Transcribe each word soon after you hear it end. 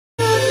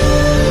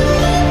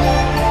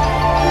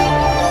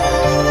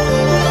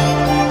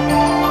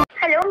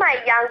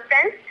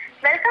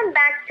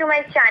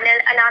my channel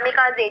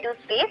Anamika's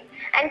Eduspace,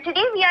 and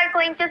today we are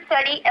going to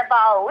study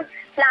about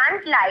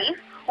plant life,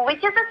 which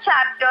is a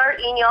chapter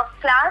in your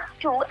class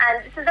 2,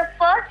 and this is the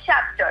first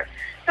chapter.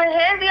 So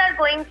here we are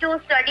going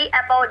to study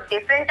about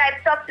different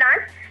types of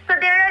plants. So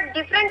there are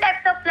different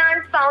types of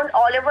plants found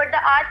all over the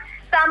earth.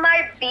 Some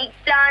are big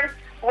plants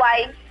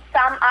while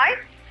some are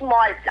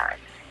small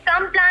plants.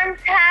 Some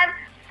plants have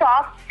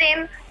soft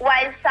stem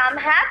while some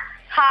have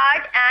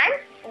hard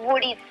and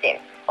woody stem.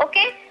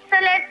 Okay, so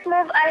let's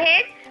move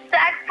ahead. So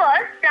at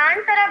first,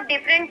 plants are of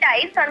different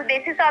types on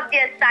basis of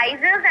their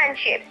sizes and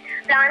shapes.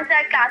 Plants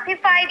are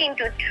classified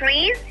into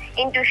trees,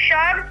 into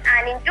shrubs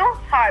and into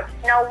herbs.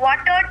 Now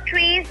water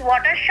trees,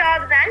 water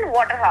shrubs and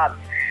water herbs.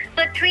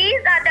 So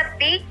trees are the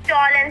big,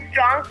 tall and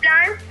strong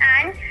plants,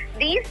 and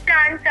these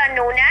plants are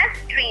known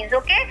as trees.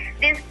 Okay,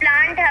 this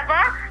plant have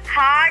a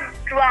hard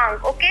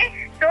trunk.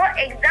 Okay, so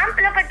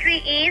example of a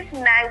tree is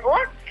mango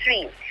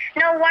tree.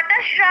 Now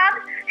water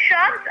shrubs.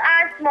 Shrubs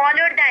are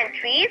smaller than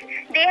trees.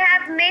 They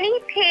have many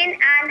thin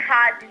and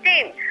hard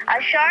stems.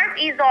 A shrub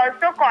is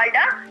also called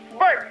a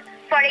bush.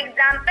 For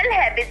example,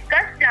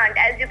 hibiscus plant,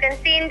 as you can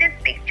see in this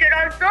picture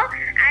also,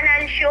 and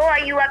I'll show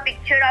you a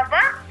picture of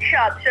a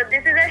shrub. So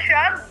this is a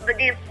shrub.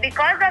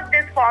 Because of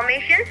this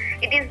formation,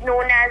 it is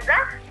known as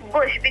a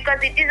bush because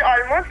it is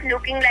almost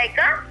looking like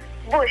a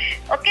bush.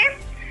 Okay.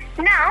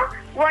 Now,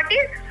 what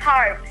is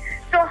herb?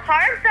 So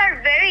herbs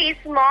are very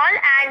small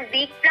and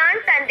big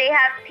plants, and they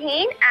have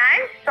thin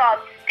and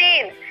soft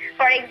stems.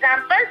 For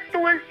example,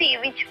 tulsi,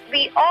 which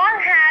we all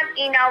have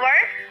in our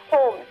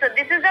home. So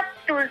this is a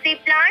tulsi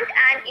plant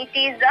and it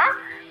is a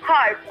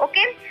herb.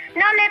 Okay.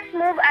 Now let's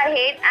move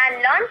ahead and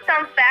learn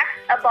some facts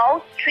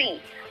about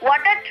trees.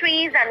 What are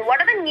trees and what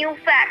are the new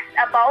facts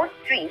about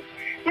trees?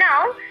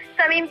 Now,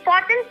 some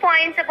important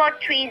points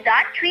about trees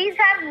are trees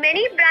have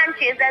many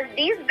branches, as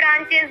these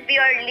branches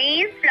bear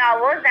leaves,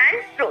 flowers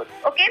and fruits.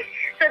 Okay.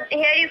 So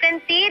here you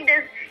can see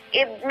this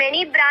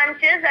many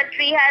branches. A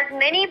tree has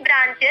many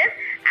branches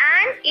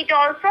and it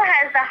also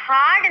has a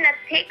hard and a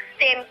thick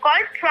stem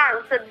called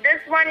trunk. So this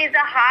one is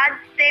a hard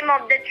stem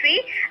of the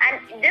tree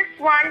and this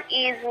one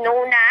is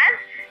known as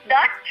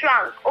the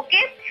trunk.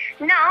 Okay.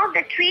 Now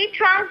the tree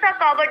trunks are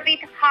covered with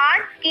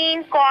hard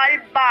skin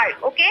called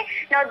bark. Okay.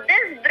 Now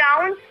this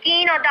brown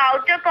skin or the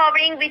outer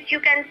covering which you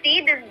can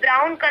see, this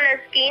brown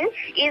color skin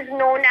is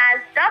known as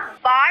the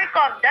bark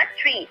of the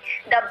tree.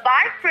 The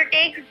bark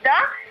protects the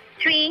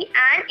tree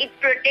and it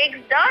protects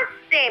the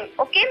stem.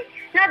 Okay.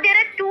 Now there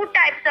are two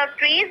types of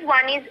trees.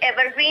 One is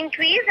evergreen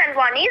trees and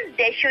one is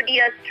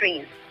deciduous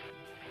trees.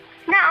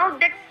 Now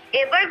the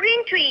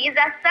evergreen trees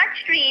are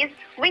such trees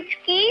which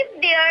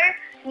keep their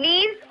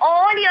leaves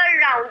all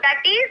year round.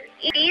 That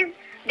is,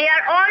 they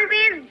are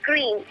always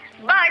green.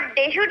 But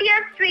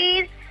deciduous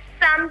trees,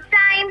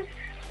 sometimes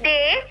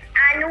they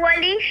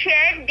annually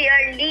shed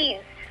their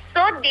leaves.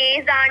 So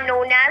these are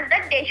known as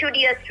the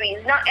deciduous trees.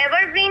 Now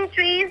evergreen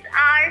trees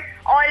are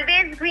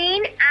always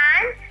green,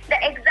 and the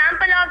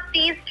example of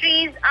these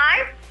trees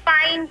are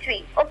pine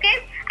tree.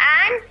 Okay,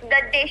 and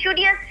the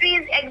deciduous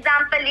trees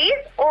example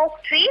is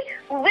oak tree,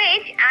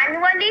 which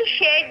annually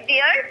shed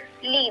their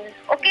leaves.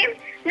 Okay,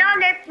 now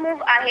let's move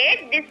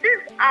ahead. This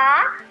is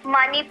a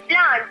money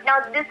plant. Now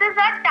this is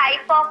a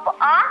type of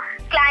a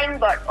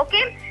climber.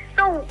 Okay,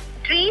 so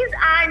trees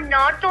are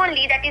not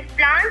only, that is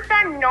plants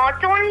are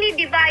not only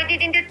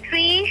divided into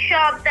trees,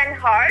 shrubs and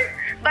herbs,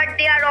 but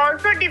they are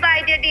also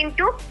divided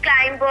into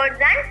climbers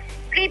and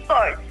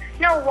creepers.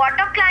 Now what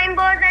are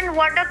climbers and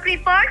what are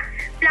creepers?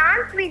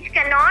 Plants which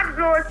cannot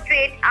grow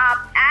straight up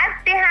as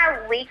they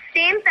have weak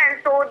stems, and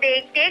so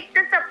they take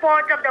the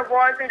support of the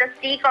walls and the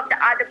stick of the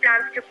other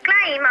plants to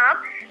climb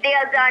up. They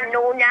are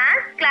known as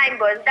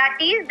climbers. That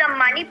is, the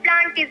money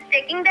plant is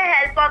taking the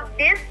help of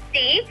this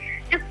stick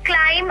to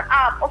climb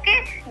up.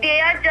 Okay,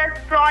 they are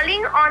just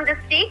crawling on the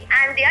stick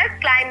and they are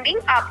climbing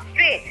up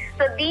straight.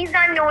 So these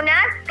are known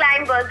as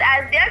climbers,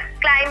 as they are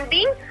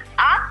climbing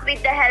up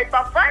with the help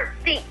of a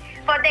stick.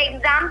 For the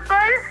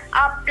example,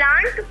 a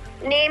plant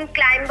named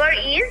climber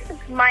is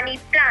money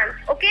plant.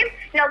 Okay,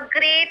 now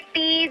grape,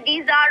 pea,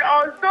 these are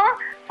also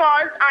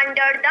falls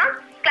under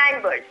the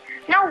climbers.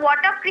 Now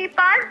what are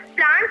creepers?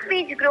 Plants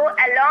which grow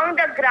along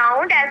the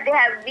ground as they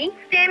have weak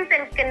stems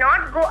and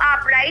cannot go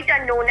upright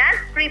are known as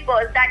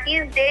creepers. That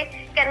is,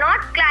 they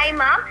cannot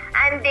climb up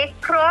and they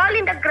crawl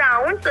in the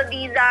ground. So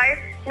these are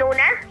known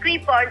as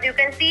creepers. You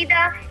can see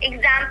the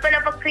example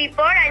of a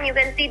creeper and you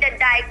can see the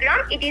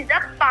diagram. It is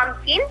a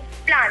pumpkin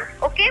plant.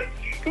 Okay.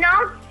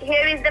 Now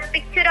here is the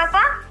picture of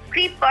a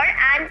creeper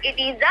and it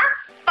is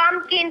a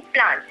pumpkin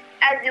plant,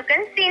 as you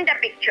can see in the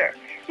picture.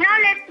 Now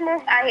let's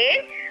move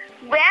ahead.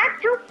 Where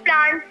do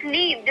plants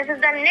live? This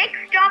is the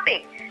next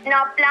topic.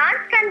 Now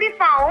plants can be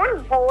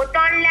found both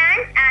on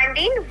land and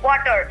in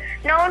water.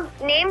 Now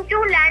name two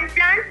land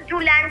plants.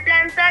 Two land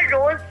plants are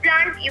rose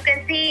plant, you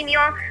can see in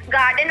your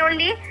garden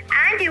only,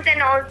 and you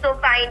can also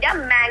find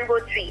a mango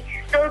tree.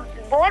 So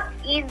both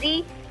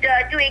easy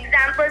two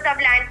examples of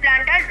land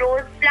plant are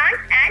rose plant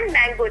and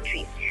mango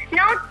tree.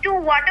 Now two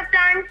water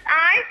plants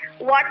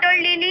are water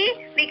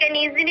lily. We can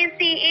easily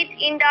see it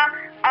in the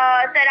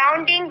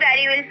surrounding where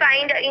you will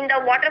find in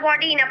the water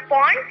body in a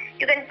pond,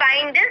 you can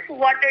find this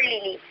water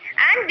lily.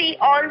 And we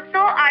also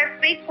are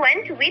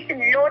frequent with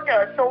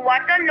lotus. So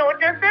what are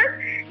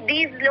lotuses?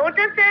 These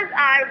lotuses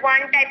are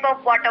one type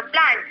of water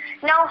plant.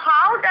 Now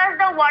how does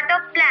the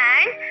water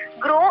plant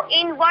grow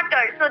in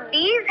water? So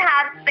these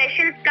have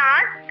special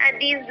paths,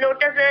 and these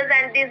lotuses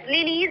and these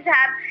lilies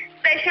have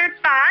special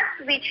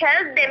paths which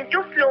help them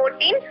to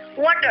float in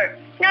water.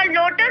 Now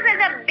lotus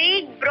has a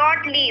big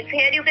broad leaf.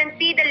 Here you can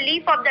see the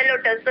leaf of the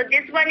lotus. So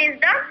this one is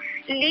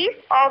the leaf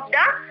of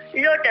the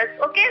lotus.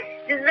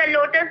 Okay, this is the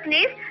lotus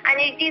leaf, and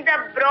it is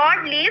a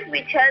broad leaf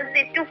which helps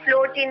it to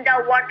float in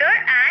the water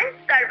and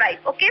survive.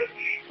 Okay,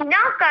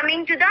 now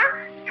coming to the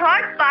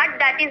third part,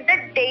 that is the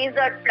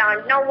desert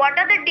plant. Now what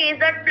are the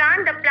desert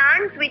plants? The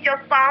plants which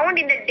are found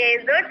in the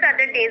deserts are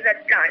the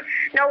desert plants.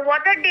 Now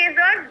what are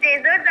deserts?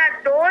 Deserts are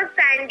those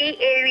sandy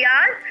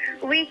areas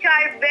which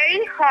are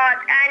very hot,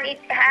 and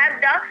it has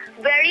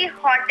the very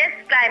hottest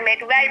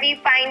climate where we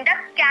find the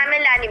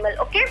camel animal.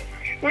 Okay,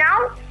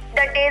 now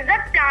the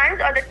desert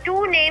plants, or the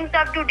two names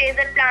of two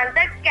desert plants,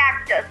 are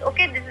cactus.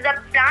 Okay, this is a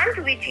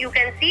plant which you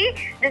can see.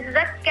 This is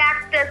a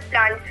cactus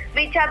plant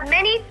which have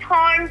many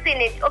thorns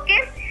in it.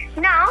 Okay,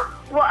 now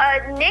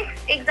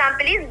next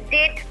example is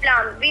date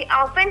plum. We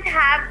often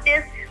have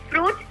this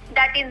fruit,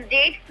 that is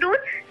date fruit.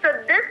 So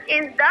this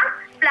is the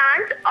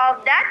plant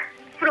of that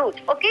fruit.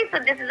 Okay, so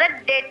this is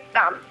a date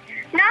plum.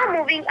 Now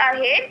moving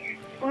ahead,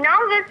 now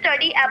we'll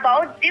study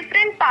about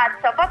different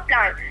parts of a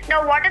plant.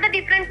 Now what are the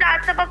different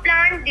parts of a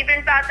plant?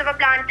 Different parts of a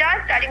plant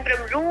are starting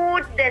from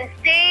root, then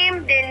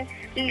stem, then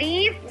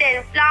leaf,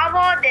 then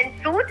flower, then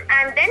fruit,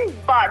 and then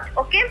bud.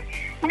 Okay,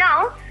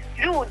 now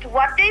root.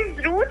 What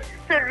is root?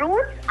 So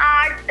roots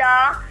are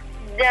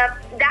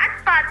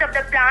that part of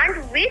the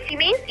plant which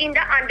remains in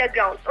the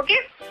underground. Okay,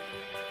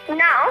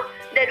 now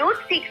the root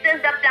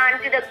fixes the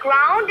plant to the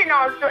ground and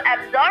also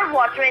absorb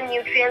water and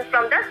nutrients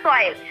from the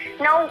soil.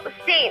 Now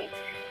stem.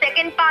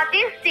 Second part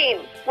is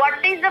stem.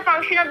 What is the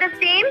function of the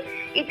stem?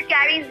 It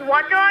carries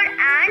water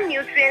and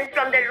nutrients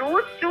from the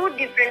roots to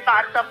different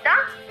parts of the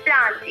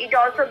plant. It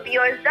also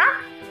bears the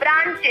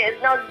branches.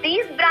 Now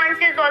these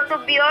branches also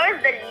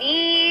bears the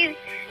leaves,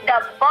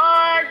 the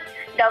buds,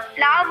 the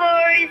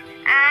flowers,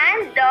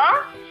 and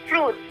the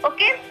fruits.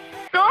 Okay,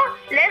 so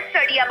let's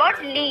study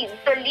about leaves.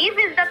 So leaf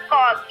is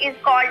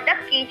called the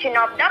kitchen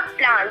of the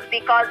plants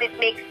because it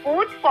makes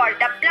food for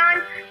the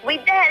plants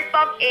with the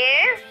help of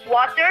air,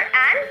 water,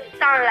 and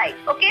sunlight.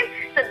 Okay,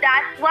 so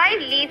that's why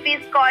leaf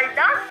is called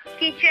the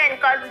kitchen,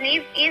 because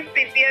leaf is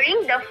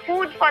preparing the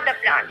food for the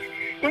plant.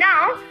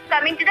 Now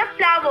coming to the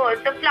flowers.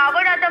 The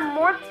flowers are the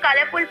most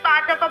colorful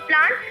part of a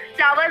plant.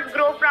 Flowers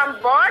grow from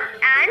buds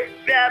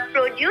and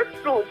produce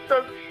fruit.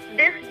 So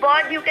this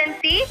bud, you can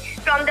see,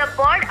 from the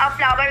bud a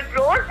flower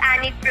grows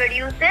and it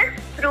produces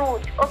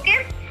fruit.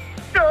 Okay,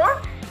 so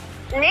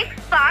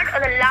next part, or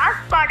the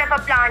last part of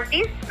a plant,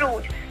 is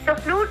fruit. So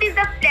fruit is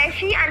the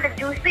fleshy and the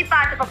juicy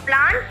part of a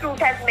plant. Fruit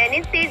has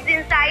many seeds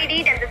inside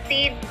it, and the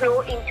seeds grow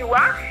into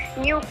a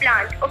new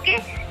plant. Okay,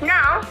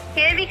 now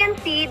here we can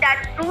see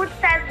that fruits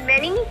has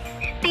many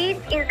seeds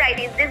inside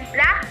it. This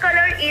black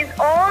color is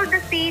all the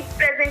seeds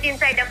present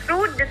inside a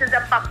fruit. This is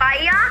a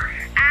papaya,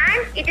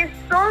 and it is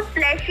so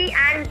fleshy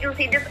and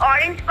juicy. This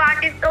orange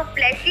part is so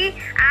fleshy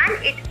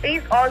and it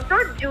is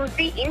also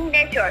juicy in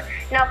nature.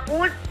 Now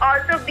fruit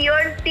also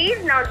bears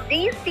seeds. Now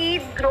these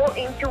seeds grow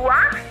into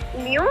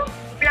a new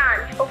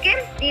plant.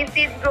 Okay, these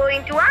seeds grow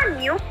into a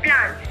new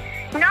plant.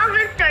 Now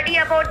we'll study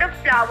about the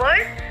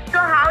flowers. So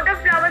how the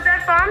flowers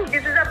are formed?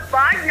 This is a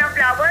bud. Now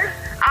flowers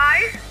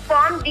are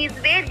formed this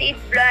way.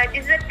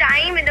 This is the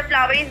time when the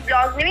flower is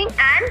blossoming,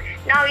 and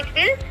now it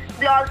will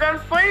blossom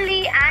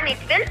fully and it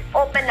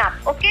will open up.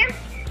 Okay,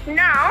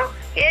 now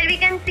here we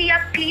can see a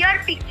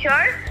clear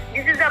picture.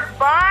 This is a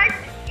bud.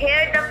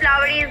 Here the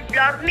flower is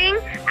blossoming,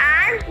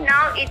 and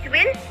now it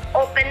will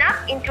open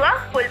up into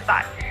a full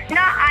bud.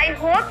 Now I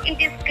hope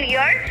it is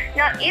clear.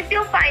 Now if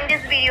you find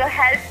this video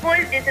helpful,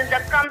 this is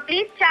the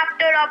complete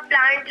chapter of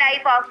plant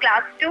life of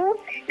class 2.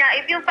 Now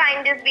if you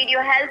find this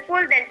video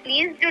helpful, then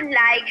please do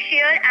like,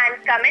 share,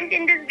 and comment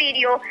in this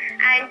video,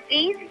 and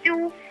please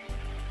do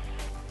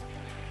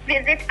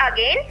visit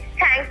again.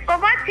 Thanks for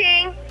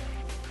watching.